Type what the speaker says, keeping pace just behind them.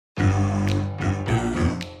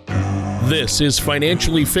This is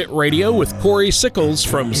Financially Fit Radio with Corey Sickles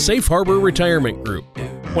from Safe Harbor Retirement Group.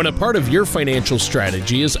 When a part of your financial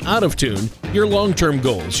strategy is out of tune, your long-term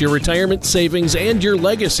goals, your retirement savings, and your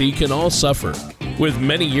legacy can all suffer. With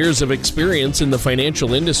many years of experience in the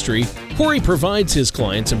financial industry, Corey provides his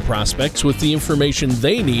clients and prospects with the information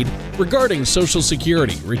they need regarding Social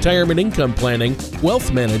Security, retirement income planning,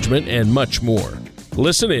 wealth management, and much more.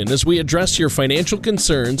 Listen in as we address your financial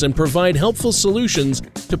concerns and provide helpful solutions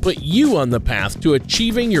to put you on the path to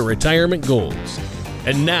achieving your retirement goals.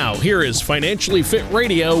 And now, here is Financially Fit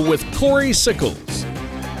Radio with Corey Sickles.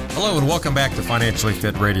 Hello and welcome back to Financially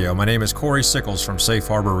Fit Radio. My name is Corey Sickles from Safe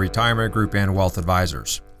Harbor Retirement Group and Wealth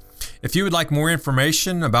Advisors. If you would like more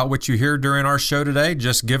information about what you hear during our show today,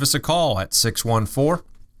 just give us a call at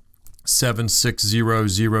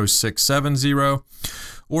 614-760-0670,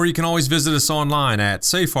 or you can always visit us online at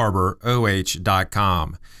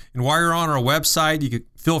safeharboroh.com. And while you're on our website, you can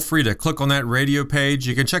feel free to click on that radio page.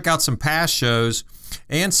 You can check out some past shows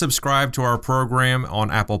and subscribe to our program on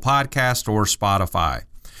Apple Podcast or Spotify.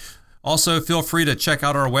 Also, feel free to check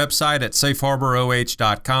out our website at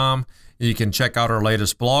safeharboroh.com. You can check out our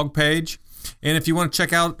latest blog page. And if you want to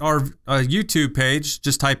check out our YouTube page,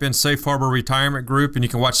 just type in Safe Harbor Retirement Group and you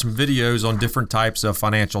can watch some videos on different types of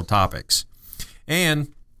financial topics.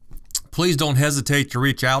 And please don't hesitate to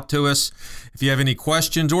reach out to us if you have any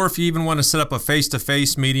questions or if you even want to set up a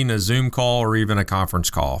face-to-face meeting, a Zoom call, or even a conference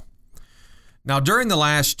call. Now, during the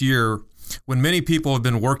last year, when many people have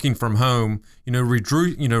been working from home,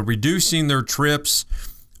 reducing their trips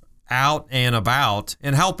out and about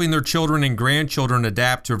and helping their children and grandchildren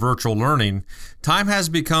adapt to virtual learning, time has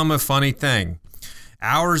become a funny thing.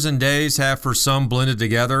 Hours and days have for some blended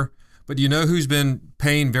together, but you know who's been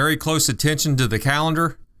paying very close attention to the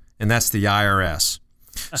calendar? And that's the IRS.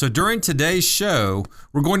 So during today's show,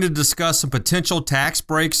 we're going to discuss some potential tax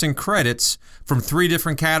breaks and credits from three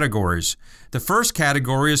different categories. The first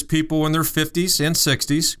category is people in their 50s and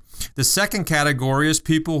 60s. The second category is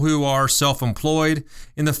people who are self-employed.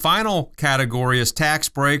 And the final category is tax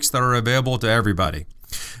breaks that are available to everybody.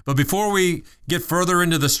 But before we get further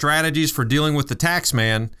into the strategies for dealing with the tax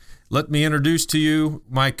man, let me introduce to you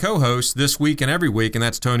my co-host this week and every week, and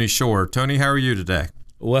that's Tony Shore. Tony, how are you today?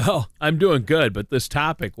 Well, I'm doing good, but this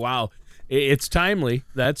topic, wow, it's timely,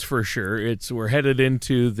 that's for sure. We're headed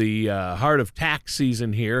into the heart of tax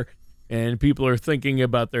season here, and people are thinking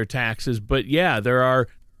about their taxes. But yeah, there are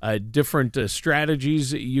different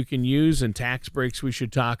strategies that you can use and tax breaks we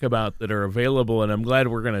should talk about that are available, and I'm glad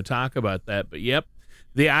we're going to talk about that. But yep,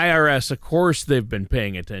 the IRS, of course, they've been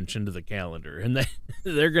paying attention to the calendar, and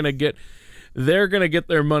they're going to get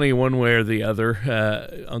their money one way or the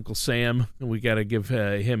other. Uncle Sam, we got to give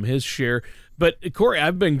him his share. But Corey,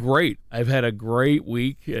 I've been great. I've had a great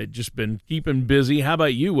week. Just been keeping busy. How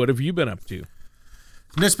about you? What have you been up to?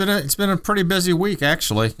 It's been a pretty busy week,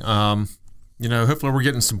 actually. Hopefully we're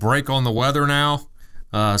getting some break on the weather now.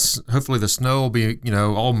 Hopefully the snow will be,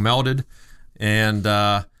 all melted, and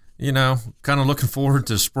kind of looking forward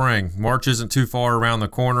to spring. March isn't too far around the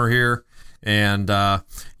corner here. And,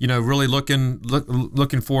 really looking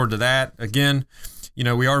forward to that. Again,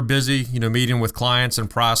 we are busy, meeting with clients and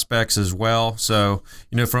prospects as well. So,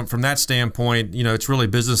 from that standpoint, it's really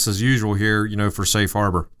business as usual here, for Safe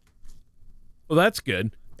Harbor. Well, that's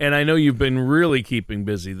good. And I know you've been really keeping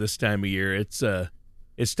busy this time of year. It's tough,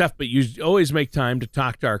 but you always make time to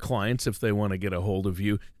talk to our clients if they want to get a hold of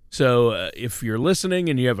you. So if you're listening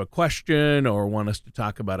and you have a question or want us to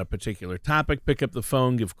talk about a particular topic, pick up the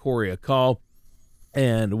phone, give Corey a call,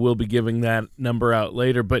 and we'll be giving that number out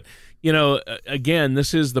later. But, again,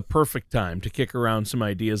 this is the perfect time to kick around some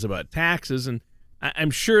ideas about taxes. And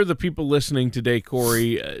I'm sure the people listening today,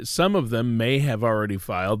 Corey, some of them may have already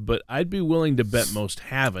filed, but I'd be willing to bet most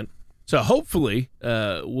haven't. So hopefully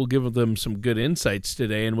we'll give them some good insights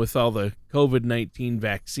today. And with all the COVID-19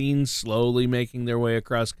 vaccines slowly making their way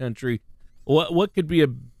across country, what could be a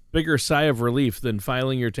bigger sigh of relief than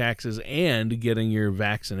filing your taxes and getting your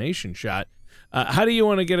vaccination shot? How do you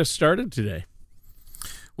want to get us started today?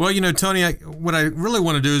 Well, Tony, what I really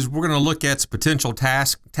want to do is we're going to look at some potential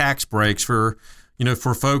tax breaks for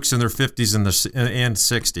folks in their 50s and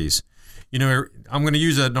 60s. I'm going to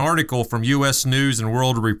use an article from U.S. News and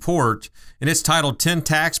World Report, and it's titled 10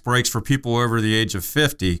 Tax Breaks for People Over the Age of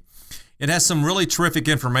 50. It has some really terrific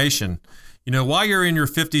information. While you're in your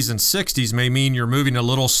 50s and 60s may mean you're moving a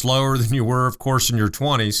little slower than you were, of course, in your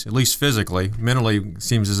 20s, at least physically. Mentally, it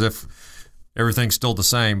seems as if everything's still the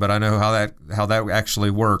same, but I know how that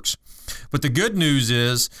actually works. But the good news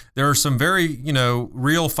is there are some very,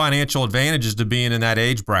 real financial advantages to being in that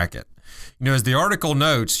age bracket. As the article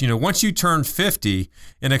notes, once you turn 50,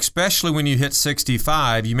 and especially when you hit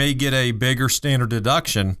 65, you may get a bigger standard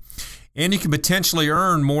deduction, and you can potentially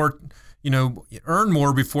earn more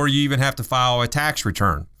before you even have to file a tax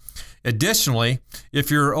return. Additionally, if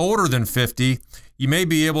you're older than 50, you may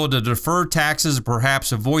be able to defer taxes or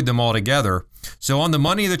perhaps avoid them altogether. So on the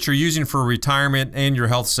money that you're using for retirement and your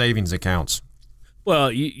health savings accounts.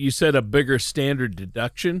 Well, you said a bigger standard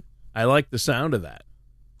deduction. I like the sound of that.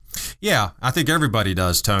 Yeah, I think everybody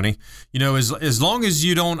does, Tony. As long as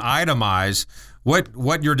you don't itemize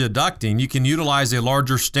what you're deducting, you can utilize a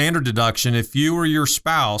larger standard deduction if you or your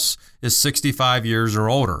spouse is 65 years or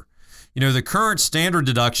older. The current standard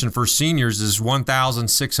deduction for seniors is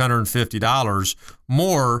 $1,650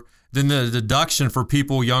 more than the deduction for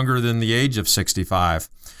people younger than the age of 65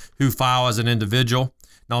 who file as an individual.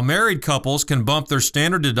 Now, married couples can bump their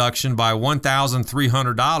standard deduction by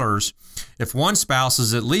 $1,300 if one spouse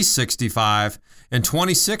is at least 65 and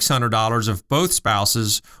 $2,600 if both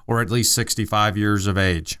spouses are at least 65 years of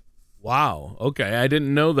age. Wow. Okay. I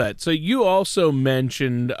didn't know that. So you also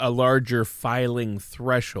mentioned a larger filing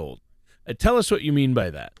threshold. Tell us what you mean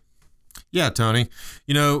by that. Yeah, Tony.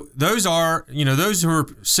 Those who are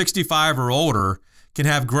 65 or older can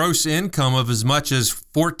have gross income of as much as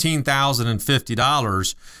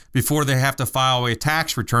 $14,050 before they have to file a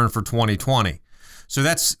tax return for 2020. So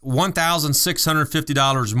that's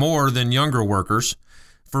 $1,650 more than younger workers.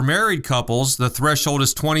 For married couples, the threshold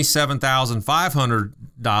is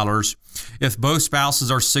 $27,500 if both spouses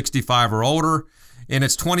are 65 or older, and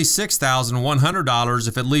it's $26,100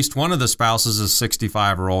 if at least one of the spouses is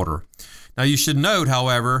 65 or older. Now, you should note,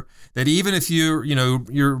 however, that even if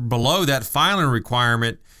you're below that filing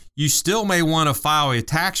requirement, you still may want to file a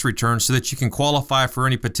tax return so that you can qualify for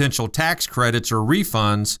any potential tax credits or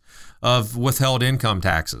refunds of withheld income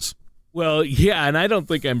taxes. Well, yeah, and I don't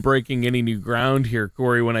think I'm breaking any new ground here,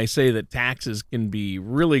 Corey, when I say that taxes can be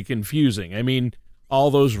really confusing. I mean, all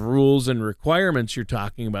those rules and requirements you're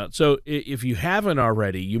talking about. So if you haven't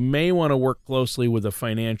already, you may want to work closely with a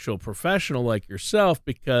financial professional like yourself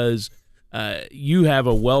because you have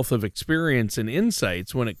a wealth of experience and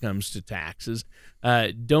insights when it comes to taxes.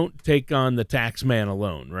 Don't take on the tax man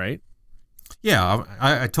alone, right? Yeah,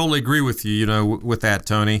 I totally agree with you, with that,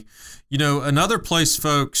 Tony. Another place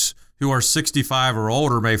folks who are 65 or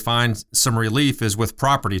older may find some relief is with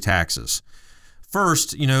property taxes.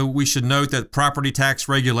 First, we should note that property tax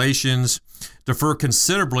regulations differ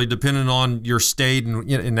considerably depending on your state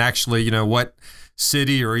and actually, what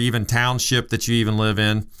city or even township that you even live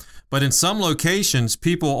in. But in some locations,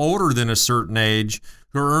 people older than a certain age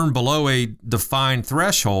who earn below a defined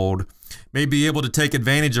threshold may be able to take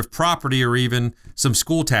advantage of property or even some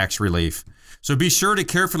school tax relief. So be sure to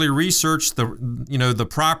carefully research the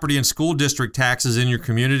property and school district taxes in your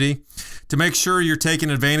community to make sure you're taking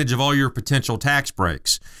advantage of all your potential tax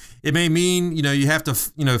breaks. It may mean, you have to,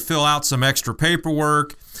 fill out some extra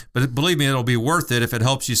paperwork, but believe me, it'll be worth it if it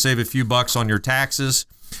helps you save a few bucks on your taxes.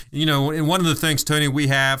 And one of the things, Tony, we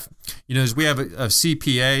have, is we have a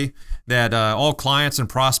CPA that all clients and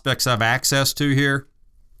prospects have access to here.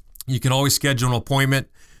 You can always schedule an appointment.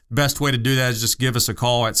 Best way to do that is just give us a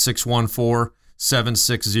call at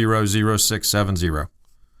 614-760-0670.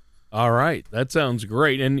 All right. That sounds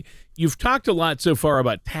great. And you've talked a lot so far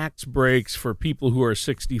about tax breaks for people who are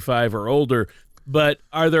 65 or older, but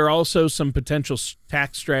are there also some potential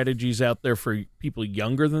tax strategies out there for people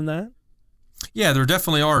younger than that? Yeah, there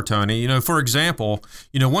definitely are, Tony. For example,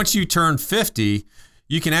 once you turn 50,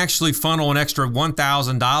 you can actually funnel an extra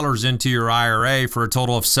 $1,000 into your IRA for a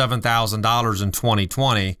total of $7,000 in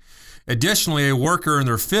 2020. Additionally, a worker in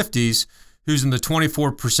their 50s who's in the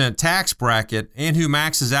 24% tax bracket and who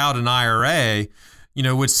maxes out an IRA,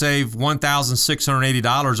 would save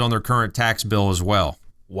 $1,680 on their current tax bill as well.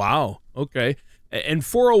 Wow. Okay. And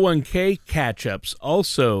 401k catch-ups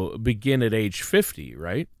also begin at age 50,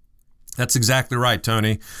 right? That's exactly right,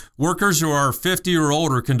 Tony. Workers who are 50 or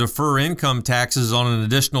older can defer income taxes on an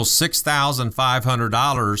additional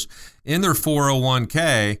 $6,500 in their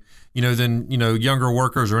 401k, than, younger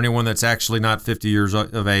workers or anyone that's actually not 50 years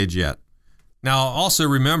of age yet. Now, also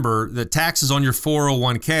remember that taxes on your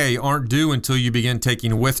 401k aren't due until you begin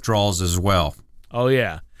taking withdrawals as well. Oh,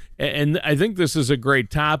 yeah. And I think this is a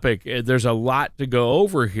great topic. There's a lot to go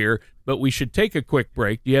over here, but we should take a quick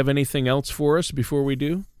break. Do you have anything else for us before we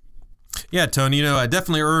do? Yeah, Tony, I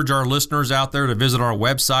definitely urge our listeners out there to visit our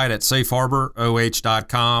website at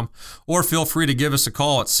safeharboroh.com or feel free to give us a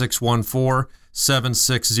call at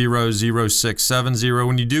 614-760-0670.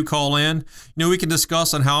 When you do call in, we can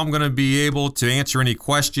discuss on how I'm going to be able to answer any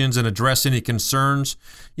questions and address any concerns,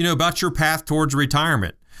 about your path towards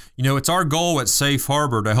retirement. It's our goal at Safe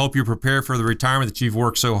Harbor to help you prepare for the retirement that you've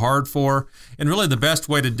worked so hard for. And really the best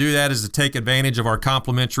way to do that is to take advantage of our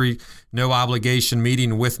complimentary no obligation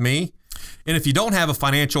meeting with me. And if you don't have a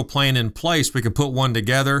financial plan in place, we can put one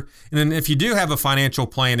together. And then if you do have a financial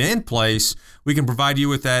plan in place, we can provide you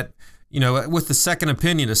with that, with the second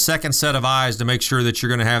opinion, a second set of eyes to make sure that you're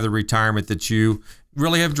going to have the retirement that you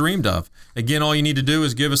really have dreamed of. Again, all you need to do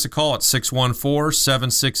is give us a call at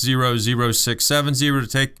 614-760-0670 to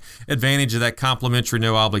take advantage of that complimentary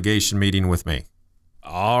no obligation meeting with me.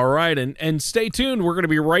 All right, and stay tuned. We're going to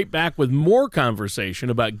be right back with more conversation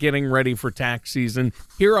about getting ready for tax season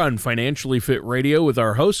here on Financially Fit Radio with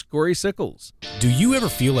our host, Corey Sickles. Do you ever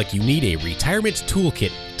feel like you need a retirement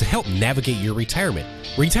toolkit to help navigate your retirement?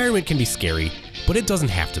 Retirement can be scary, but it doesn't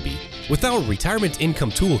have to be. With our Retirement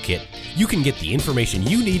Income Toolkit, you can get the information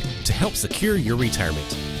you need to help secure your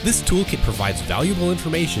retirement. This toolkit provides valuable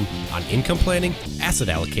information on income planning, asset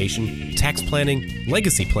allocation, tax planning,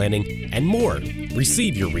 legacy planning, and more.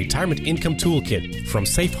 Receive your Retirement Income Toolkit from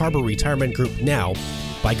Safe Harbor Retirement Group now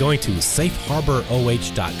by going to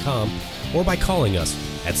safeharboroh.com or by calling us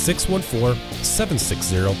at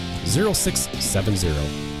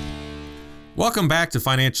 614-760-0670. Welcome back to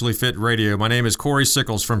Financially Fit Radio. My name is Corey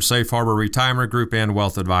Sickles from Safe Harbor Retirement Group and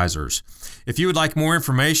Wealth Advisors. If you would like more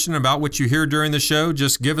information about what you hear during the show,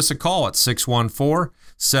 just give us a call at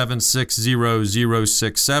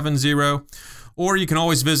 614-760-0670, or you can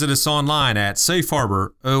always visit us online at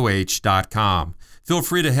safeharboroh.com. Feel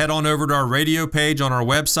free to head on over to our radio page on our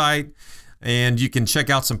website, and you can check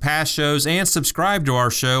out some past shows and subscribe to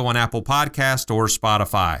our show on Apple Podcast or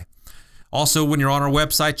Spotify. Also, when you're on our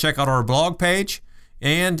website, check out our blog page.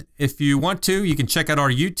 And if you want to, you can check out our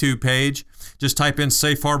YouTube page. Just type in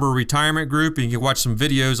Safe Harbor Retirement Group and you can watch some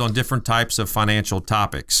videos on different types of financial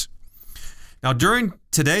topics. Now, during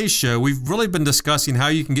today's show, we've really been discussing how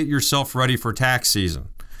you can get yourself ready for tax season.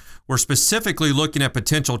 We're specifically looking at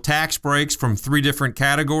potential tax breaks from 3 different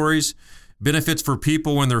categories: benefits for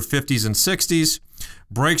people in their 50s and 60s,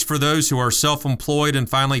 breaks for those who are self-employed, and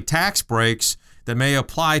finally tax breaks that may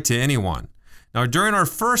apply to anyone. Now, during our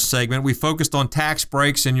first segment, we focused on tax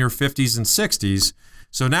breaks in your 50s and 60s.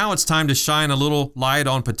 So now it's time to shine a little light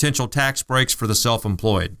on potential tax breaks for the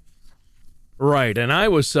self-employed. Right, and I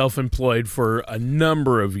was self-employed for a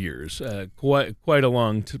number of years, quite a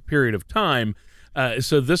long period of time.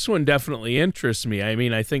 So this one definitely interests me. I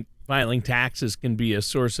mean, I think filing taxes can be a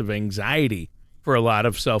source of anxiety for a lot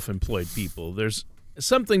of self-employed people. There's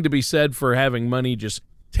something to be said for having money just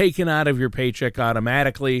taken out of your paycheck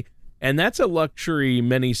automatically, and that's a luxury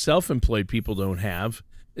many self-employed people don't have.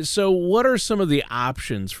 So what are some of the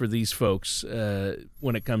options for these folks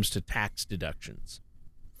when it comes to tax deductions?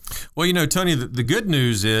 Well, Tony, the good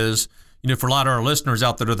news is, for a lot of our listeners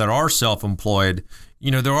out there that are self-employed,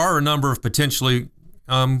 there are a number of potentially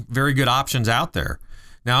very good options out there.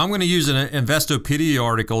 Now, I'm going to use an Investopedia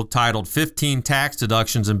article titled 15 Tax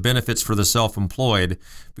Deductions and Benefits for the Self-Employed,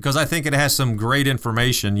 because I think it has some great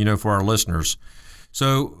information, for our listeners.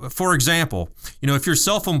 So, for example, if you're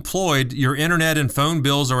self-employed, your internet and phone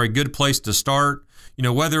bills are a good place to start.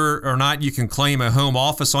 Whether or not you can claim a home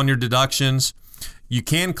office on your deductions, you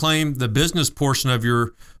can claim the business portion of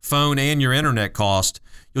your phone and your internet cost.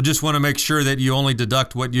 You'll just want to make sure that you only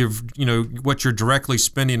deduct what what you're directly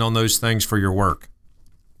spending on those things for your work.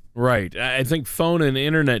 Right. I think phone and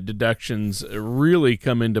internet deductions really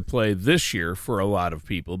come into play this year for a lot of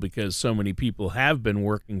people because so many people have been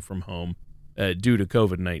working from home due to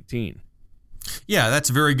COVID-19. Yeah, that's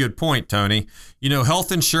a very good point, Tony.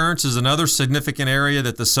 Health insurance is another significant area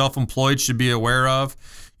that the self-employed should be aware of.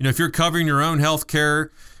 If you're covering your own health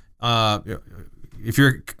care, if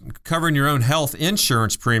you're covering your own health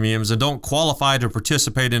insurance premiums and don't qualify to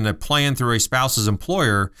participate in a plan through a spouse's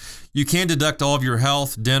employer, you can deduct all of your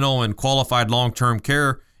health, dental, and qualified long-term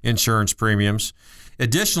care insurance premiums.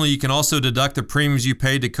 Additionally, you can also deduct the premiums you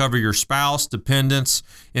paid to cover your spouse, dependents,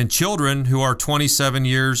 and children who are 27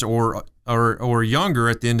 years or younger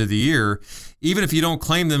at the end of the year, even if you don't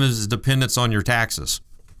claim them as dependents on your taxes.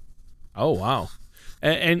 Oh, wow.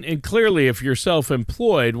 And clearly, if you're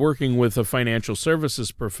self-employed, working with a financial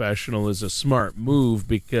services professional is a smart move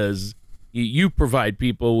because you provide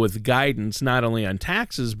people with guidance not only on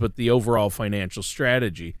taxes, but the overall financial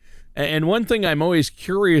strategy. And one thing I'm always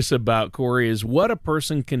curious about, Corey, is what a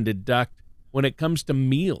person can deduct when it comes to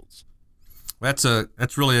meals. That's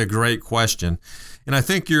really a great question. And I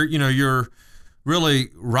think you're really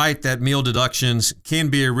right that meal deductions can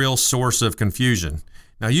be a real source of confusion.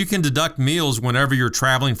 Now, you can deduct meals whenever you're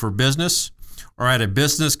traveling for business or at a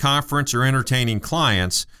business conference or entertaining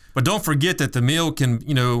clients, But don't forget that the meal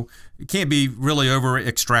it can't be really over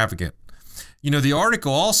extravagant. The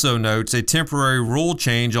article also notes a temporary rule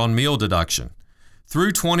change on meal deduction.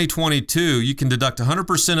 Through 2022, you can deduct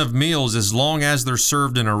 100% of meals as long as they're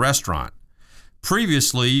served in a restaurant.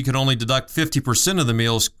 Previously, you could only deduct 50% of the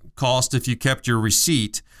meal's cost if you kept your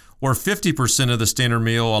receipt, or 50% of the standard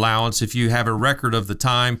meal allowance if you have a record of the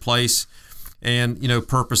time, place, and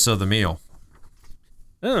purpose of the meal.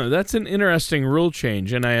 Oh, that's an interesting rule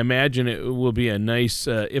change, and I imagine it will be a nice,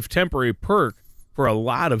 if temporary, perk for a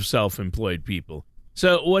lot of self-employed people.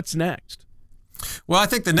 So what's next? Well, I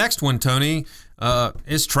think the next one, Tony,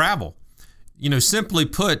 is travel. Simply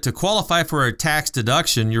put, to qualify for a tax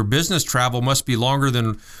deduction, your business travel must be longer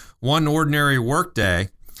than one ordinary workday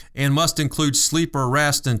and must include sleep or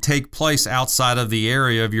rest and take place outside of the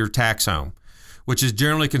area of your tax home, which is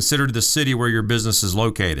generally considered the city where your business is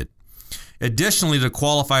located. Additionally, to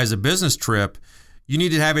qualify as a business trip, you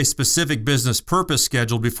need to have a specific business purpose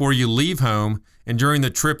scheduled before you leave home, and during the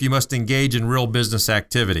trip, you must engage in real business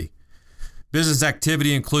activity. Business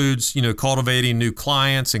activity includes, cultivating new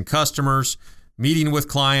clients and customers, meeting with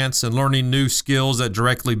clients, and learning new skills that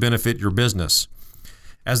directly benefit your business.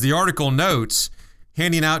 As the article notes,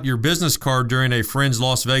 handing out your business card during a friend's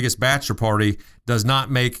Las Vegas bachelor party does not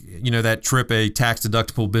make, that trip a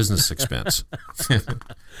tax-deductible business expense.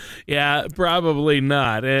 Yeah, probably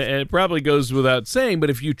not. It probably goes without saying, but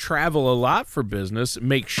if you travel a lot for business,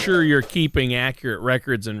 make sure you're keeping accurate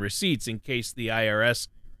records and receipts in case the IRS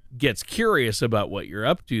gets curious about what you're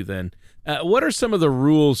up to then. What are some of the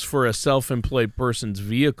rules for a self-employed person's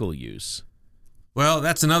vehicle use? Well,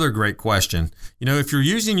 that's another great question. If you're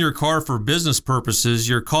using your car for business purposes,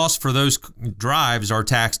 your costs for those drives are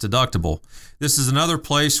tax deductible. This is another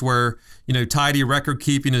place where, tidy record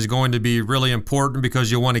keeping is going to be really important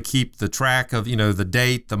because you'll want to keep the track of, the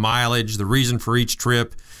date, the mileage, the reason for each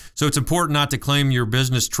trip. So it's important not to claim your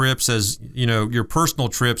business trips as, your personal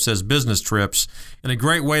trips as business trips. And a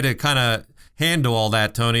great way to kind of handle all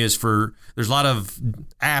that, Tony, is there's a lot of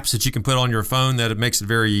apps that you can put on your phone that it makes it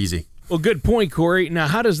very easy. Well, good point, Corey. Now,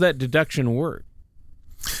 how does that deduction work?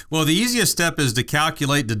 Well, the easiest step is to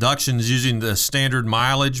calculate deductions using the standard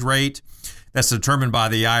mileage rate that's determined by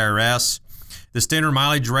the IRS. The standard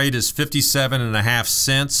mileage rate is 57.5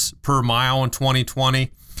 cents per mile in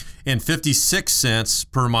 2020 and 56 cents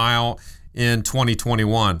per mile in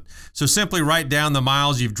 2021. So simply write down the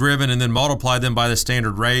miles you've driven and then multiply them by the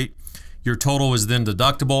standard rate. Your total is then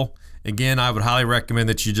deductible. Again, I would highly recommend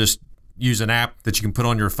that you just use an app that you can put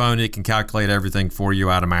on your phone. It can calculate everything for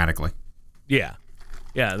you automatically. Yeah,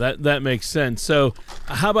 that makes sense. So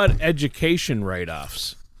how about education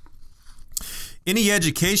write-offs? Any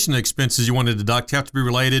education expenses you want to deduct have to be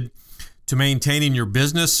related to maintaining your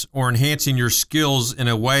business or enhancing your skills in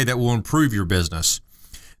a way that will improve your business.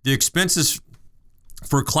 The expenses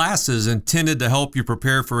for classes intended to help you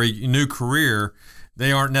prepare for a new career,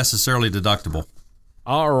 they aren't necessarily deductible.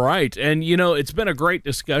 All right. And, it's been a great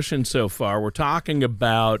discussion so far. We're talking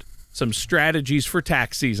about some strategies for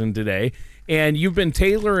tax season today. And you've been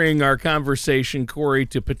tailoring our conversation, Corey,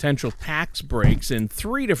 to potential tax breaks in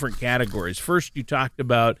 3 different categories. First, you talked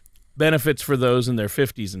about benefits for those in their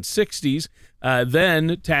 50s and 60s,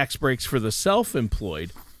 then tax breaks for the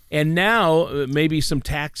self-employed, and now maybe some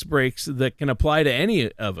tax breaks that can apply to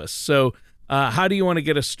any of us. So how do you want to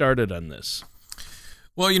get us started on this?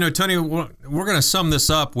 Well, Tony, we're going to sum this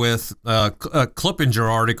up with a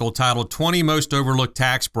Clippinger article titled 20 Most Overlooked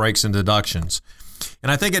Tax Breaks and Deductions.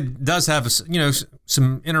 And I think it does have,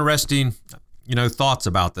 some interesting, thoughts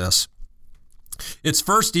about this. Its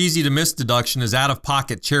first easy to miss deduction is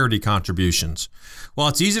out-of-pocket charity contributions. While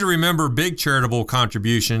it's easy to remember big charitable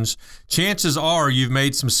contributions, chances are you've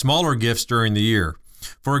made some smaller gifts during the year.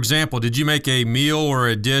 For example, did you make a meal or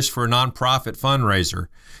a dish for a nonprofit fundraiser?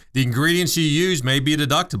 The ingredients you used may be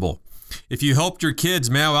deductible. If you helped your kids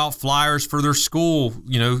mail out flyers for their school,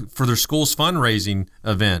 for their school's fundraising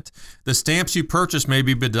event, the stamps you purchased may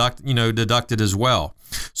be deducted as well.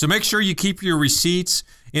 So make sure you keep your receipts.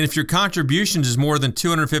 And if your contribution is more than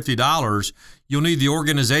 $250, you'll need the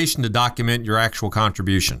organization to document your actual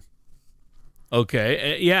contribution.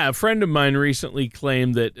 Okay. Yeah, a friend of mine recently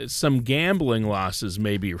claimed that some gambling losses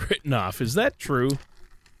may be written off. Is that true?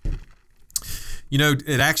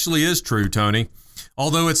 It actually is true, Tony,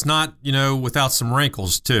 although it's not, without some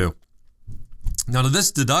wrinkles too. Now,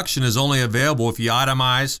 this deduction is only available if you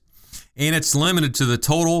itemize, and it's limited to the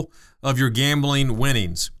total of your gambling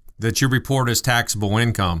winnings that you report as taxable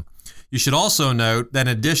income. You should also note that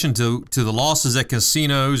in addition to the losses at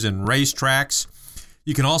casinos and racetracks,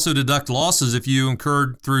 you can also deduct losses if you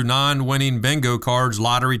incurred through non-winning bingo cards,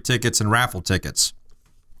 lottery tickets, and raffle tickets.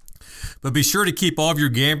 But be sure to keep all of your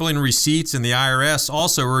gambling receipts, and the IRS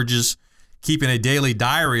also urges keeping a daily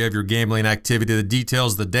diary of your gambling activity that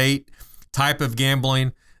details the date, type of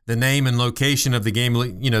gambling, the name and location of the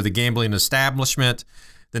gambling establishment,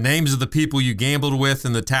 the names of the people you gambled with,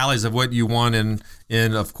 and the tallies of what you won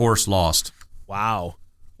and of course, lost. Wow.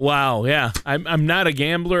 Yeah. I'm not a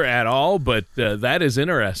gambler at all, but that is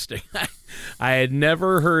interesting. I had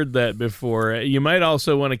never heard that before. You might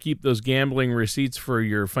also want to keep those gambling receipts for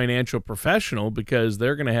your financial professional, because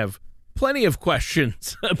they're going to have plenty of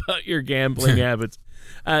questions about your gambling habits.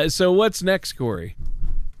 So what's next, Corey?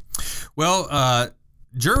 Well,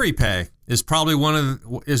 jury pay is probably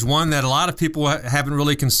one that a lot of people haven't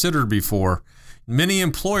really considered before. Many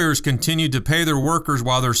employers continue to pay their workers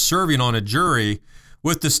while they're serving on a jury,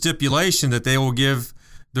 with the stipulation that they will give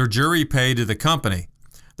their jury pay to the company.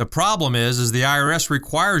 The problem is the IRS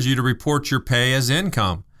requires you to report your pay as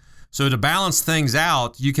income. So to balance things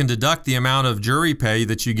out, you can deduct the amount of jury pay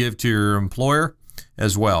that you give to your employer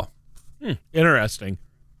as well. Interesting.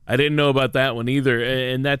 I didn't know about that one either,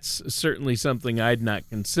 and that's certainly something I'd not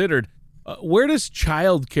considered. Where does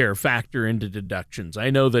childcare factor into deductions? I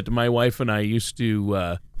know that my wife and I used to,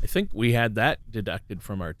 I think we had that deducted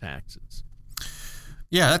from our taxes.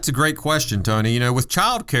 Yeah, that's a great question, Tony. With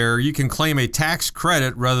childcare, you can claim a tax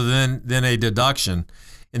credit rather than a deduction.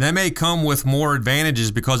 And that may come with more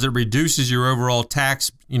advantages because it reduces your overall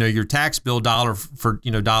tax, your tax bill dollar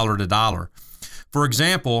to dollar. For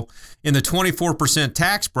example, in the 24%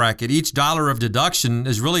 tax bracket, each dollar of deduction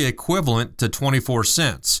is really equivalent to 24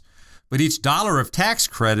 cents. But each dollar of tax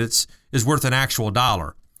credits is worth an actual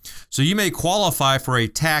dollar. So you may qualify for a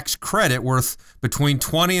tax credit worth between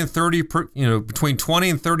 20 and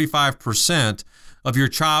 35% of your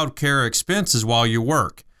child care expenses while you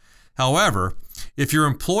work. However, if your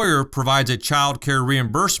employer provides a child care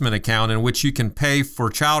reimbursement account in which you can pay for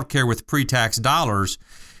child care with pre-tax dollars,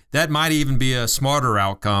 that might even be a smarter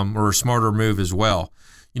outcome or a smarter move as well.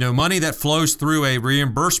 Money that flows through a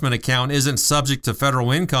reimbursement account isn't subject to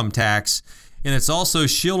federal income tax, and it's also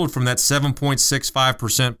shielded from that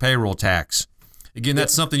 7.65% payroll tax. Again,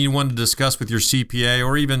 that's something you want to discuss with your CPA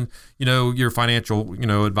or even, your financial,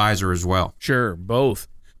 advisor as well. Sure, both.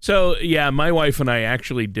 So, yeah, my wife and I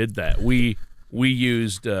actually did that. We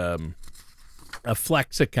used a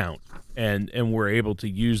flex account, and we're able to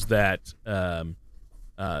use that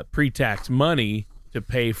pre-tax money to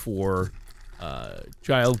pay for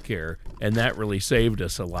childcare, and that really saved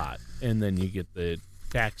us a lot. And then you get the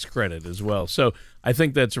tax credit as well. So I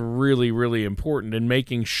think that's really, really important, and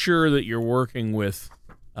making sure that you're working with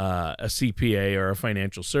a CPA or a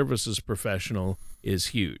financial services professional is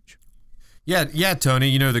huge. Yeah,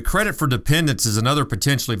 Tony. The credit for dependents is another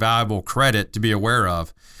potentially valuable credit to be aware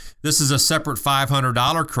of. This is a separate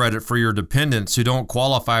 $500 credit for your dependents who don't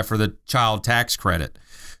qualify for the child tax credit.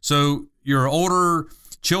 So your older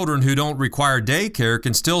children who don't require daycare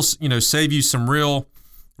can still, save you some real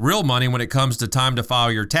money when it comes to time to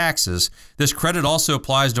file your taxes. This credit also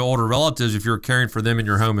applies to older relatives if you're caring for them in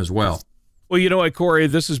your home as well. Well, you know what, Corey,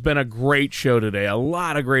 this has been a great show today. A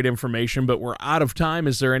lot of great information, but we're out of time.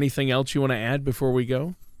 Is there anything else you want to add before we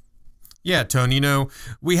go? Yeah, Tony,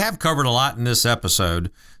 we have covered a lot in this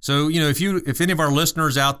episode. So, if any of our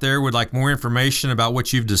listeners out there would like more information about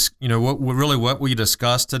what what we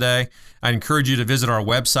discussed today, I encourage you to visit our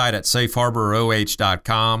website at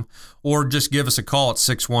safeharboroh.com or just give us a call at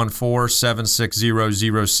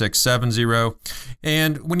 614-760-0670.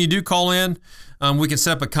 And when you do call in, we can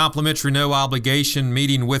set up a complimentary no obligation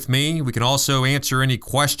meeting with me. We can also answer any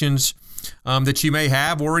questions that you may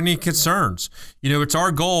have or any concerns. It's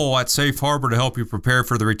our goal at Safe Harbor to help you prepare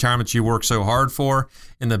for the retirement you work so hard for.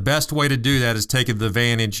 And the best way to do that is taking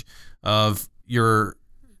advantage of your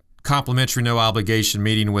complimentary no obligation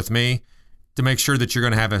meeting with me to make sure that you're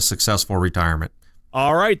going to have a successful retirement.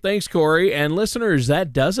 All right. Thanks, Corey. And listeners,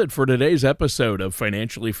 that does it for today's episode of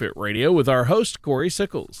Financially Fit Radio with our host, Corey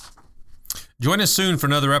Sickles. Join us soon for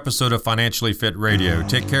another episode of Financially Fit Radio.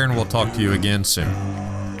 Take care, and we'll talk to you again soon.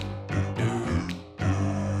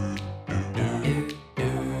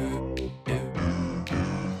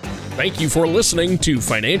 Thank you for listening to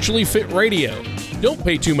Financially Fit Radio. Don't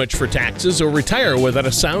pay too much for taxes or retire without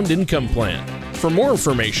a sound income plan. For more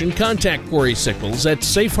information, contact Corey Sickles at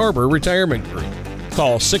Safe Harbor Retirement Group.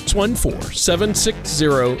 Call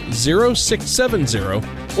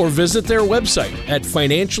 614-760-0670 or visit their website at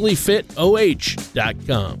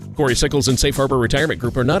financiallyfitoh.com. Corey Sickles and Safe Harbor Retirement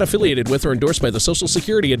Group are not affiliated with or endorsed by the Social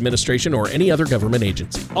Security Administration or any other government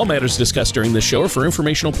agency. All matters discussed during this show are for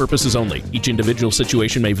informational purposes only. Each individual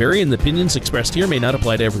situation may vary and the opinions expressed here may not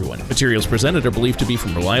apply to everyone. Materials presented are believed to be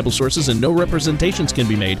from reliable sources and no representations can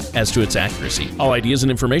be made as to its accuracy. All ideas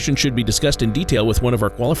and information should be discussed in detail with one of our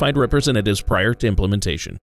qualified representatives prior to implementation.